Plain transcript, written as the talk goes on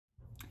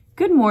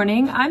Good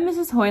morning, I'm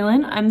Mrs.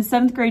 Hoyland. I'm the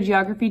 7th grade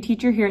geography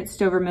teacher here at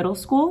Stover Middle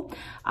School.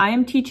 I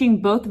am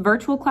teaching both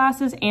virtual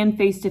classes and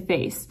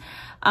face-to-face.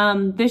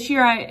 This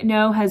year I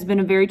know has been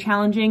a very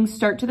challenging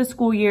start to the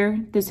school year.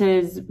 This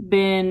has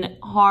been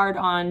hard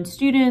on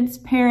students,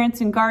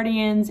 parents, and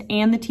guardians,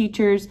 and the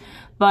teachers,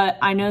 but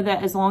I know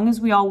that as long as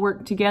we all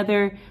work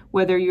together,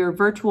 whether you're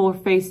virtual or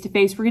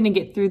face-to-face, we're gonna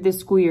get through this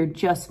school year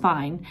just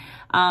fine.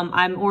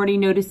 I'm already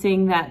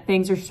noticing that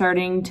things are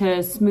starting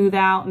to smooth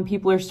out and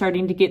people are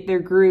starting to get their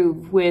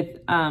groove with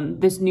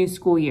this new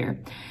school year.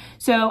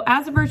 So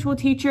as a virtual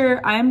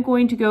teacher, I'm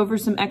going to go over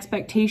some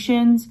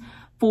expectations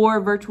for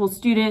virtual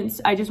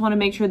students. I just wanna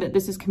make sure that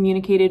this is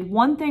communicated.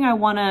 One thing I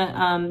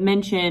wanna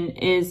mention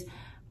is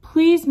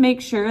please make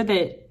sure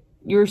that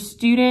your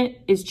student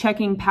is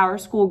checking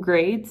PowerSchool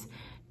grades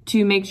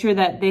to make sure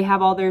that they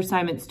have all their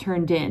assignments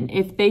turned in.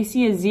 If they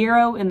see a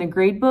 0 in the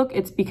grade book,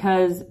 it's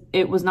because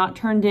it was not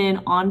turned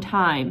in on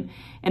time.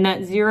 And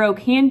that 0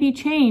 can be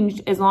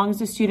changed as long as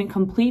the student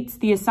completes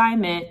the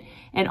assignment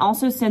and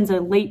also sends a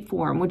late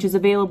form, which is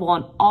available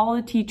on all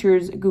the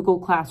teachers' Google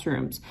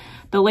Classrooms.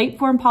 The late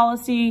form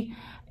policy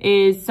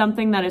is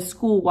something that is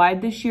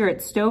school-wide this year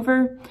at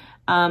Stover.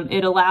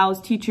 It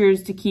allows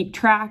teachers to keep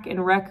track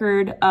and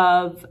record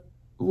of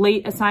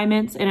late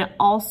assignments, and it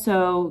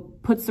also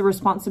puts the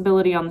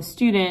responsibility on the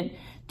student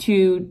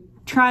to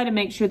try to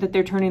make sure that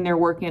they're turning their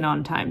work in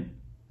on time.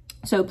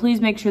 So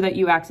please make sure that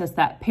you access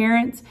that.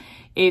 Parents,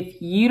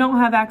 if you don't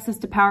have access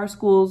to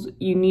PowerSchools,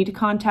 you need to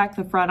contact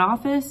the front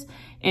office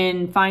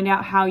and find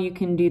out how you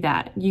can do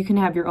that. You can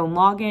have your own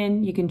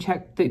login, you can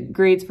check the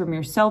grades from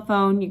your cell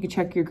phone, you can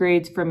check your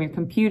grades from your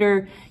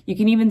computer, you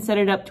can even set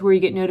it up to where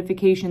you get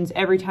notifications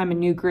every time a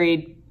new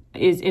grade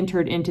is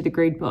entered into the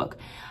grade book.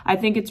 I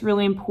think it's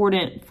really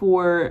important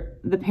for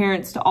the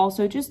parents to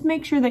also just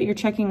make sure that you're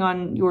checking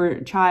on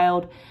your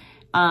child.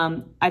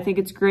 I think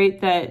it's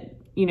great that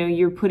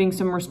you're putting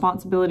some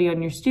responsibility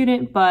on your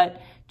student,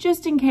 but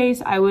just in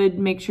case, I would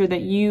make sure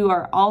that you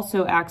are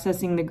also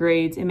accessing the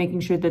grades and making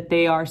sure that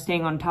they are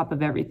staying on top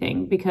of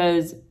everything,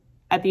 because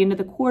at the end of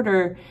the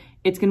quarter,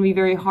 it's going to be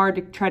very hard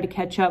to try to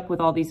catch up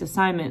with all these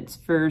assignments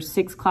for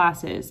 6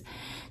 classes.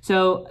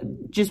 So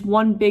just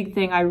one big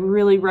thing, I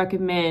really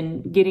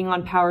recommend getting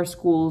on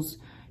PowerSchools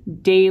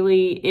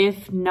daily,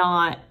 if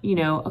not,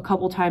 a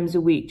couple times a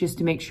week, just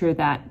to make sure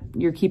that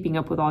you're keeping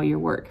up with all your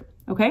work.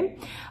 Okay.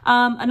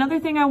 Another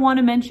thing I want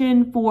to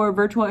mention for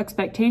virtual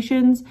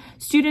expectations,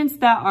 students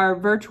that are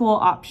virtual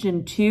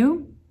option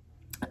 2,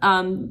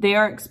 they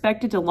are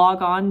expected to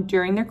log on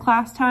during their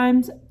class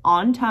times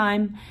on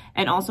time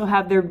and also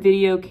have their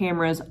video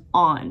cameras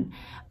on.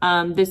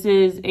 This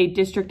is a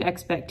district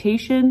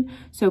expectation,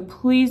 so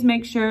please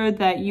make sure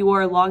that you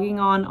are logging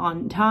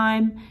on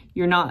time,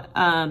 you're not,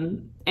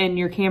 and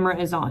your camera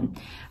is on.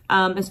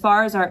 As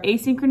far as our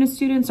asynchronous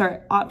students,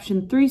 our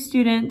option 3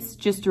 students,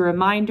 just a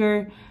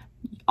reminder,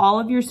 all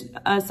of your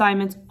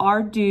assignments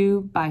are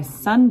due by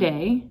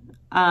Sunday.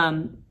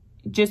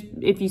 Just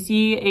if you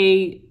see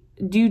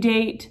a due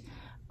date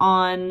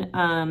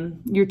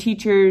on your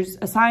teacher's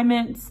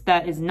assignments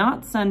that is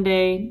not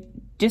Sunday,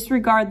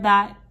 disregard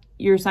that.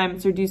 Your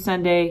assignments are due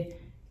Sunday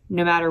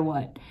no matter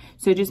what.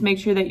 So just make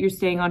sure that you're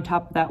staying on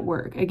top of that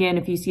work. Again,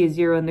 if you see a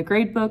 0 in the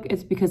grade book,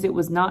 it's because it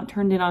was not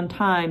turned in on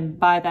time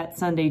by that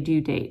Sunday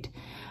due date.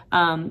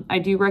 I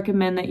do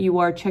recommend that you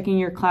are checking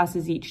your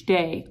classes each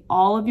day.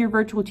 All of your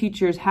virtual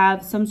teachers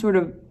have some sort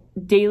of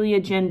daily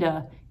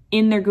agenda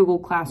in their Google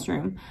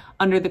Classroom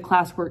under the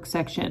classwork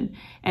section.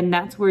 And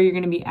that's where you're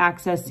going to be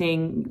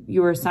accessing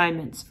your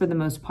assignments for the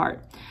most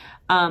part.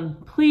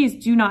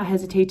 Please do not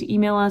hesitate to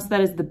email us.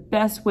 That is the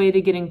best way to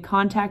get in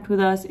contact with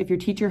us. If your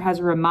teacher has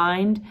a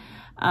remind,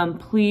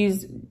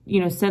 please,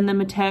 send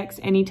them a text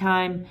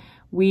anytime.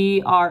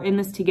 We are in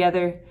this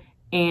together,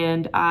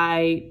 and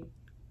I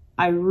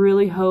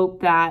really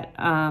hope that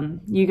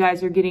you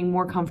guys are getting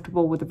more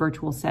comfortable with the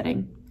virtual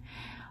setting.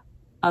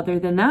 Other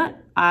than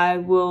that, I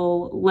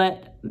will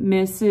let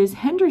Mrs.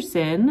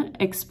 Henderson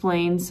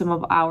explain some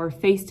of our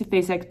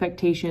face-to-face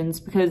expectations,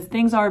 because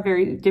things are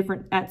very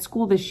different at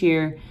school this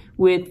year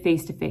with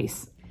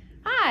face-to-face.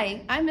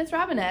 Hi, I'm Ms.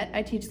 Robinette.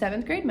 I teach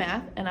 7th grade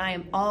math, and I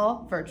am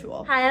all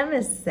virtual. Hi, I'm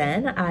Ms.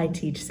 Sen. I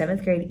teach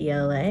 7th grade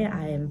ELA.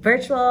 I am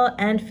virtual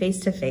and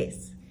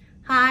face-to-face.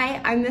 Hi,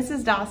 I'm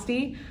Mrs.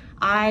 Dosty.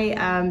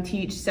 I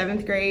teach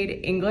 7th grade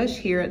English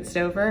here at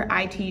Stover.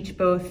 I teach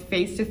both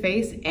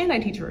face-to-face and I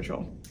teach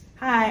virtual.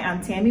 Hi,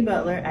 I'm Tammy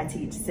Butler. I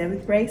teach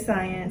 7th grade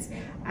science.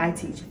 I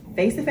teach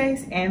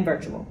face-to-face and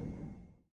virtual.